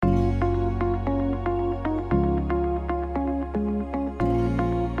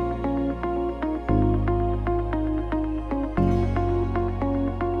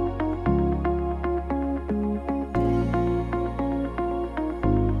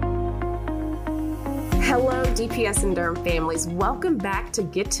DPS and Durham families, welcome back to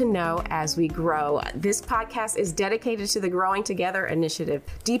Get to Know as We Grow. This podcast is dedicated to the Growing Together initiative,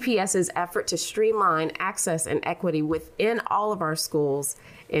 DPS's effort to streamline access and equity within all of our schools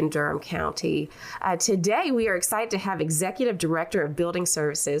in Durham County. Today, we are excited to have Executive Director of Building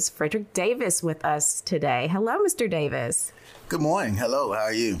Services, Frederick Davis, with us today. Hello, Mr. Davis. Good morning. Hello. How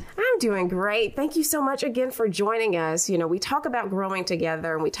are you? I'm doing great. Thank you so much again for joining us. You know, we talk about growing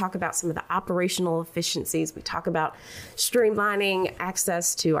together and we talk about some of the operational efficiencies. We talk about streamlining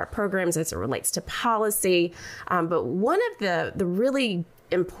access to our programs as it relates to policy. But one of the really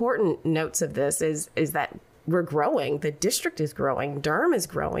important notes of this is that we're growing. The district is growing. Durham is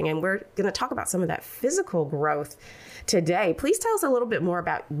growing. And we're going to talk about some of that physical growth today. Please tell us a little bit more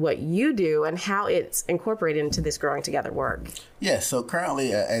about what you do and how it's incorporated into this Growing Together work. Yes. So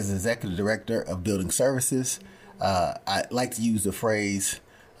currently, as Executive Director of Building Services, I like to use the phrase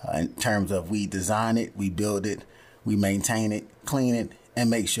in terms of we design it, we build it, we maintain it, clean it, and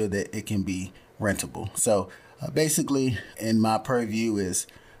make sure that it can be rentable. So basically, in my purview is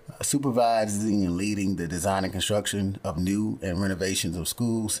supervising and leading the design and construction of new and renovations of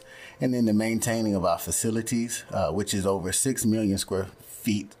schools, and then the maintaining of our facilities, which is over 6 million square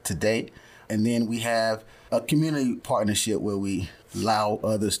feet to date. And then we have a community partnership where we allow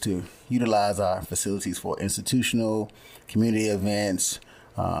others to utilize our facilities for institutional, community events,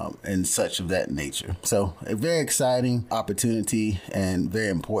 and such of that nature. So a very exciting opportunity and very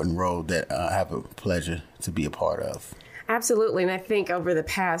important role that I have a pleasure to be a part of. Absolutely. And I think over the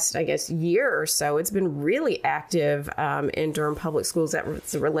past, year or so, it's been really active in Durham Public Schools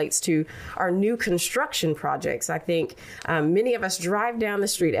as it relates to our new construction projects. I think many of us drive down the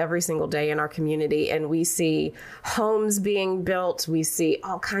street every single day in our community and we see homes being built. We see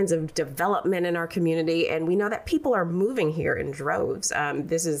all kinds of development in our community. And we know that people are moving here in droves.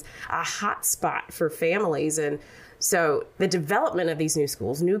 This is a hot spot for families. And so the development of these new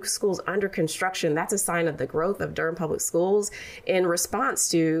schools under construction, that's a sign of the growth of Durham Public Schools in response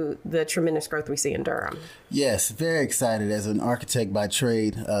to the tremendous growth we see in Durham. Yes, very excited. As an architect by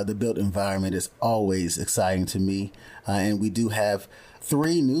trade, the built environment is always exciting to me. And we do have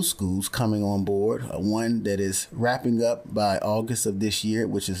 3 new schools coming on board. One that is wrapping up by August of this year,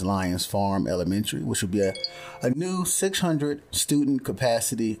 which is Lions Farm Elementary, which will be a new 600 student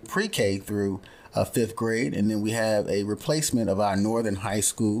capacity pre-K through 5th grade. And then we have a replacement of our Northern High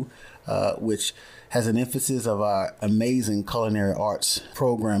School, which has an emphasis of our amazing culinary arts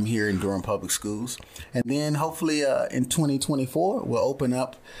program here in Durham Public Schools. And then hopefully in 2024, we'll open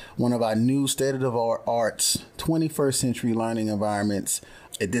up one of our new state-of-the-art 21st century learning environments,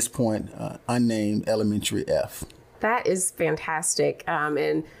 at this point, unnamed Elementary F. That is fantastic.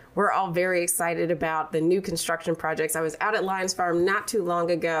 And we're all very excited about the new construction projects. I was out at Lions Farm not too long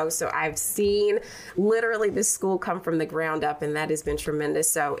ago, so I've seen literally this school come from the ground up, and that has been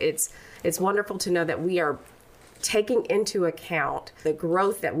tremendous. So it's wonderful to know that we are taking into account the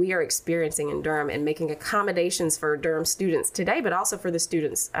growth that we are experiencing in Durham and making accommodations for Durham students today, but also for the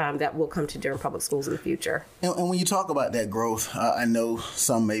students that will come to Durham Public Schools in the future. And when you talk about that growth, I know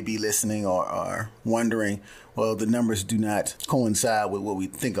some may be listening or are wondering, well, the numbers do not coincide with what we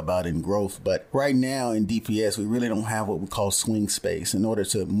think about in growth. But right now in DPS, we really don't have what we call swing space in order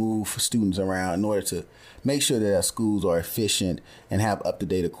to move students around, in order to make sure that our schools are efficient and have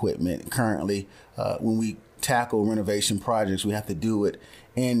up-to-date equipment. Currently, when we tackle renovation projects, we have to do it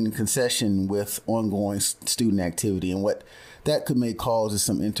in concession with ongoing student activity. And what that could may cause is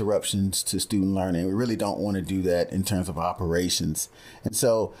some interruptions to student learning. We really don't want to do that in terms of operations. And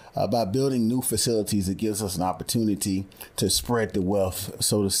so by building new facilities, it gives us an opportunity to spread the wealth,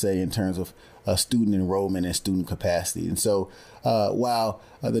 so to say, in terms of student enrollment and student capacity. And so while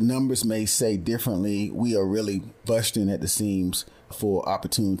the numbers may say differently, we are really busting at the seams for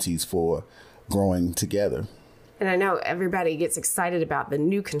opportunities for growing together. And I know everybody gets excited about the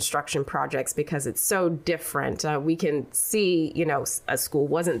new construction projects because it's so different. We can see, a school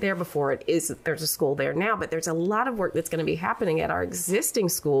wasn't there before. There's a school there now, but there's a lot of work that's going to be happening at our existing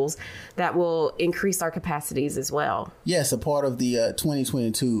schools that will increase our capacities as well. Yes, a part of the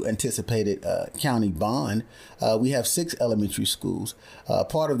 2022 anticipated county bond, we have 6 elementary schools.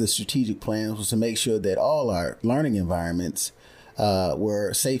 Part of the strategic plan was to make sure that all our learning environments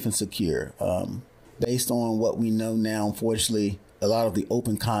were safe and secure. Based on what we know now, unfortunately, a lot of the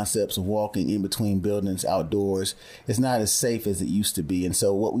open concepts of walking in between buildings outdoors is not as safe as it used to be. And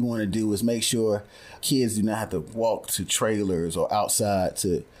so what we want to do is make sure kids do not have to walk to trailers or outside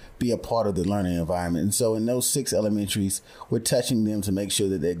to be a part of the learning environment. And so in those 6 elementaries, we're touching them to make sure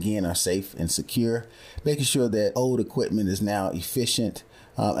that they, again, are safe and secure, making sure that old equipment is now efficient,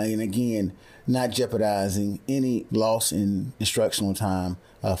 and again, not jeopardizing any loss in instructional time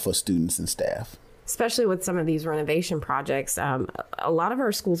for students and staff. Especially with some of these renovation projects, a lot of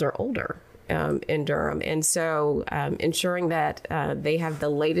our schools are older in Durham. And so ensuring that they have the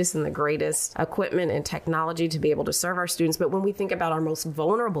latest and the greatest equipment and technology to be able to serve our students. But when we think about our most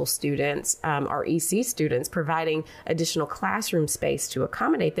vulnerable students, our EC students, providing additional classroom space to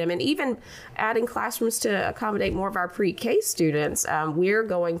accommodate them, and even adding classrooms to accommodate more of our pre-K students, we're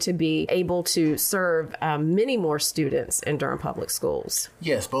going to be able to serve many more students in Durham Public Schools.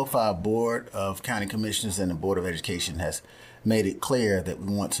 Yes, both our Board of County Commissioners and the Board of Education has made it clear that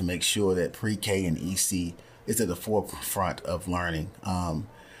we want to make sure that pre-K and EC is at the forefront of learning.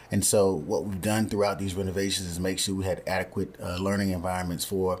 And so what we've done throughout these renovations is make sure we had adequate learning environments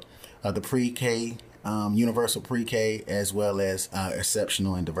for the pre-K, universal pre-K, as well as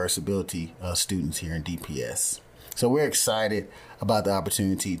exceptional and diverse ability students here in DPS. So we're excited about the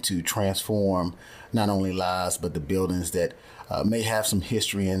opportunity to transform not only lives, but the buildings that may have some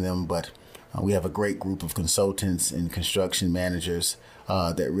history in them, but we have a great group of consultants and construction managers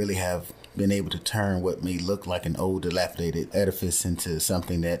that really have been able to turn what may look like an old dilapidated edifice into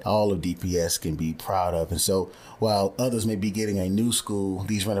something that all of DPS can be proud of. And so while others may be getting a new school,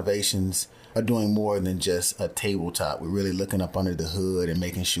 these renovations are doing more than just a tabletop. We're really looking up under the hood and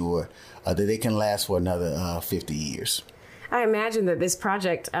making sure that they can last for another 50 years. I imagine that this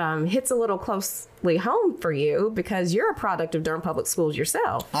project hits a little closely home for you because you're a product of Durham Public Schools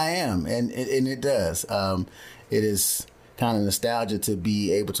yourself. I am, and it does. It is kind of nostalgia to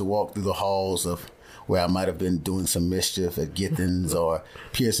be able to walk through the halls of where I might have been doing some mischief at Githens or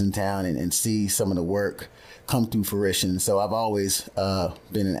Pearson Town and see some of the work come through fruition. So I've always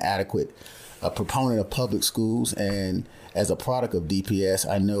been an adequate proponent of public schools, and as a product of DPS,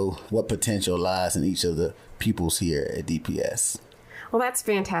 I know what potential lies in each of the pupils here at DPS. Well, that's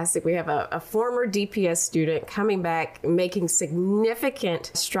fantastic. We have a former DPS student coming back, making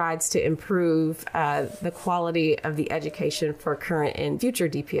significant strides to improve the quality of the education for current and future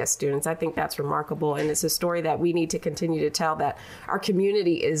DPS students. I think that's remarkable, and it's a story that we need to continue to tell, that our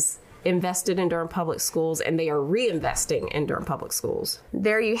community is invested in Durham Public Schools, and they are reinvesting in Durham Public Schools.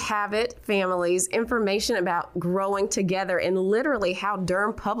 There you have it, families. Information about growing together and literally how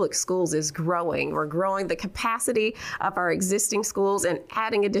Durham Public Schools is growing. We're growing the capacity of our existing schools and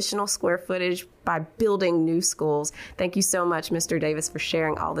adding additional square footage by building new schools. Thank you so much, Mr. Davis, for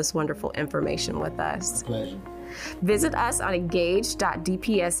sharing all this wonderful information with us. Pleasure. Visit us on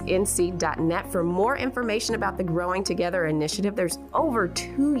engage.dpsnc.net for more information about the Growing Together initiative. There's over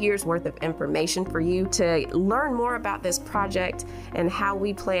 2 years worth of information for you to learn more about this project and how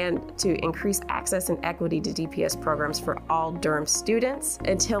we plan to increase access and equity to DPS programs for all Durham students.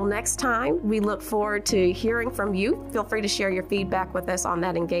 Until next time, we look forward to hearing from you. Feel free to share your feedback with us on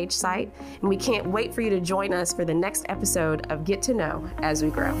that Engage site. And we can't wait for you to join us for the next episode of Get to Know as We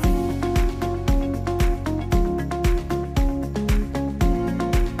Grow.